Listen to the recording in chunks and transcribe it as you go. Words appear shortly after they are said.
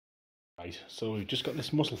Right, so we've just got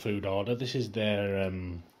this muscle food order. This is their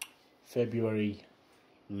February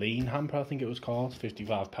lean hamper, I think it was called.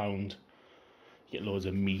 £55. You get loads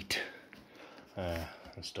of meat and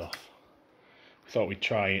stuff. We thought we'd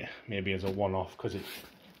try it maybe as a one-off because it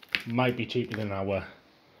might be cheaper than our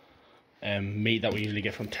meat that we usually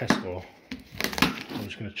get from Tesco. I'm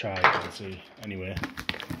just going to try it and see. Anyway,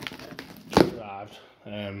 it arrived.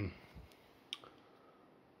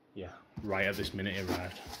 Yeah, right at this minute it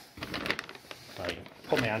arrived. Right,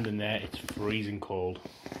 put my hand in there, it's freezing cold.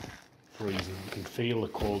 Freezing, you can feel the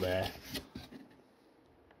cold air.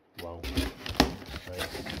 Wow. Right.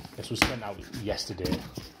 This was sent out yesterday,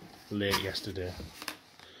 late yesterday.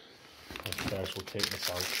 First we'll take this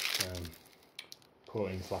out.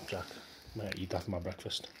 Protein flapjack. Might eat that for my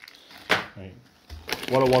breakfast. Right.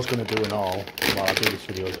 What I was going to do and all, while I do this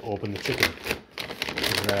video, is open the chicken.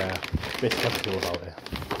 There's a bit skeptical about it.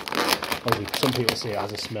 Obviously, some people say it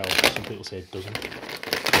has a smell, some people say it doesn't.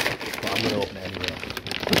 But I'm going to open it anyway.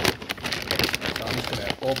 So I'm just going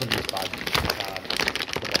to open this bag.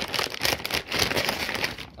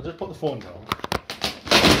 I'll just put the phone down.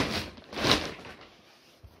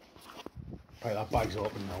 Right, that bag's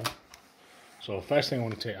open now. So first thing I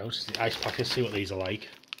want to take out is the ice packets, see what these are like.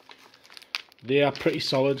 They are pretty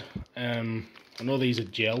solid. I know these are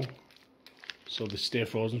gel, so they stay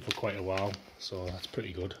frozen for quite a while, so that's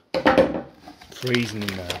pretty good. Freezing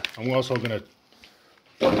in there. I'm also going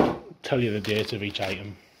to tell you the date of each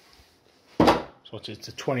item. So it's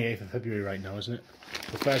the 28th of February right now, isn't it?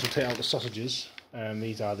 So first we'll take out the sausages.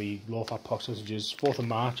 These are the low-fat pork sausages. 4th of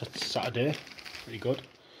March, that's Saturday. Pretty good.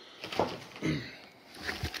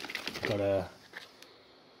 Got a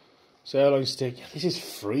sirloin steak. This is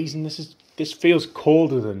freezing. This feels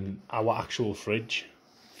colder than our actual fridge.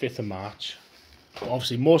 5th of March. But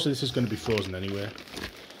obviously, most of this is going to be frozen anyway.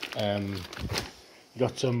 You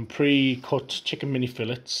got some pre-cut chicken mini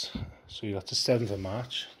fillets. So you got the 7th of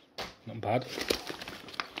March. Not bad.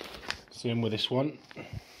 Same with this one.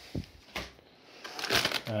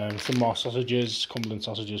 Some more sausages, Cumberland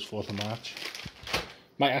sausages, 4th of March.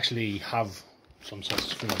 Might actually have some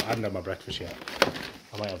sausage from them. I haven't had my breakfast yet.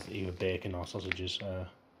 I might have either bacon or sausages.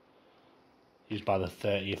 Used by the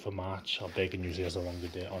 30th of March. Or bacon usually has a longer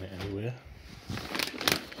date on it anyway.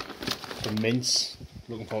 Some mince.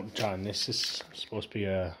 Looking forward to trying this. This is supposed to be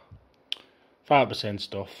a 5%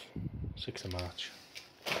 stuff. 6th of March.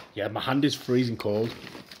 Yeah, my hand is freezing cold.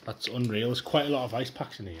 That's unreal. There's quite a lot of ice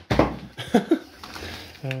packs in here.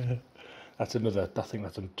 That's another, I think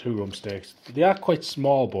that's 2 rump steaks. They are quite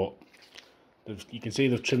small, but you can see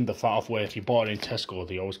they've trimmed the fat off where if you bought it in Tesco,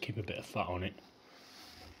 they always keep a bit of fat on it.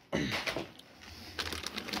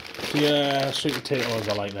 So yeah, sweet potatoes,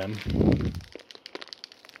 I like them.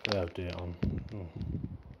 They have date on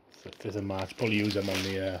 5th of March. Probably use them on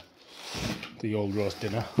the old roast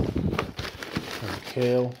dinner. And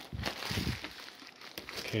kale.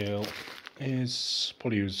 Kale is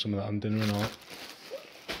probably use some of that on dinner and all.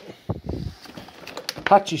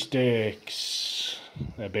 Patchy steaks.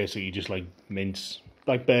 They're basically just like mince,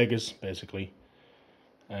 like burgers, basically.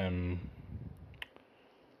 Yeah,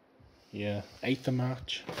 8th of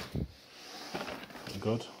March.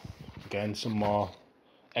 Good. Again, some more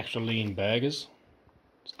extra lean burgers,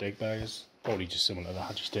 steak burgers. Probably just similar to the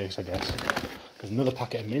hatchy steaks, I guess. There's another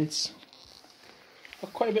packet of mince.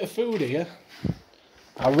 Got quite a bit of food here.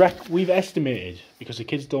 We've estimated, because the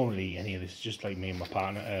kids don't really eat any of this, it's just like me and my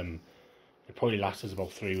partner. It probably lasts us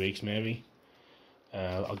about 3 weeks, maybe.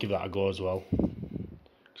 I'll give that a go as well.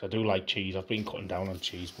 Because I do like cheese. I've been cutting down on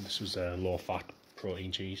cheese, but this was low-fat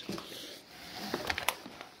protein cheese.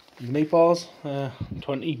 Meatballs.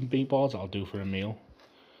 20 meatballs I'll do for a meal.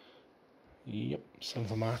 Yep,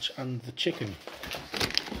 7th of March. And the chicken.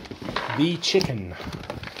 The chicken.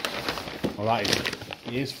 Well, that is,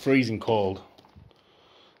 it is freezing cold.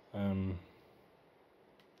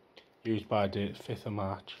 Used by date 5th of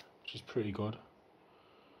March, which is pretty good.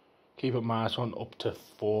 Keep it -1 up to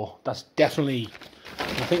 4. That's definitely,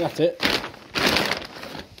 I think that's it.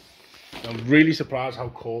 I'm really surprised how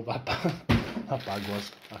cold that bag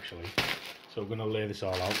was, actually. So we're going to lay this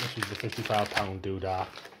all out. This is the £55 doodah.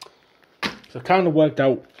 So it kind of worked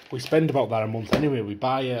out. We spend about that a month anyway. We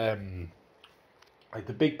buy like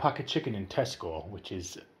the big pack of chicken in Tesco, which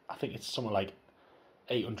is, I think it's something like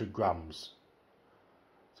 800 grams.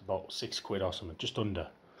 It's about £6 or something, just under.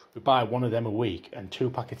 We buy one of them a week and 2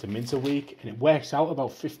 packets of mince a week, and it works out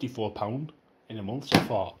about £54 in a month. So I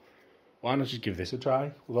thought, why not just give this a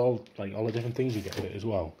try with all the different things you get with it as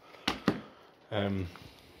well.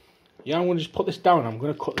 Yeah, I'm going to just put this down. I'm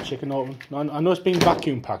going to cut the chicken open. Now, I know it's been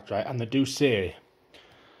vacuum packed, right? And they do send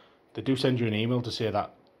you an email to say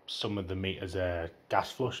that some of the meat as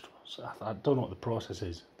gas flushed. So I don't know what the process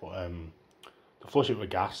is, but they flush it with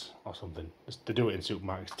gas or something. They do it in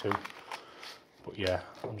supermarkets too. But yeah,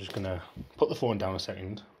 I'm just gonna put the phone down a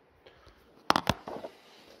second.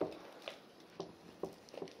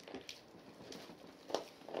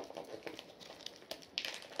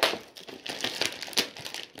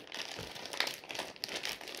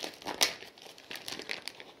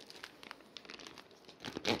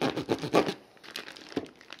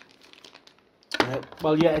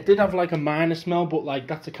 Well, yeah, it did have like a minor smell, but like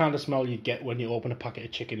that's the kind of smell you get when you open a packet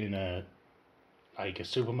of chicken in a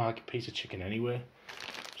supermarket piece of chicken anyway.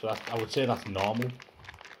 So I would say that's normal.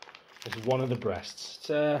 This is one of the breasts. It's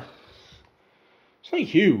not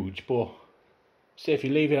huge, but say if you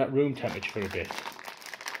leave it at room temperature for a bit,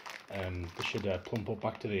 they should plump up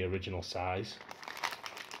back to the original size.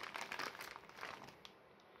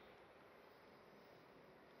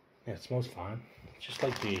 Yeah, it smells fine. It's just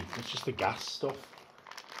like it's just the gas stuff.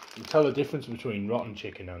 You can tell the difference between rotten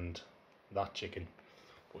chicken and that chicken.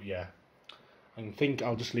 But yeah, I think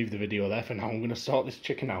I'll just leave the video there for now. I'm going to sort this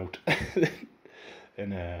chicken out.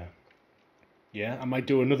 And yeah, I might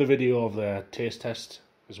do another video of the taste test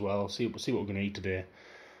as well. See what we're going to eat today.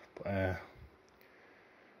 But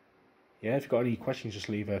yeah, if you've got any questions, just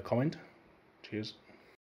leave a comment. Cheers.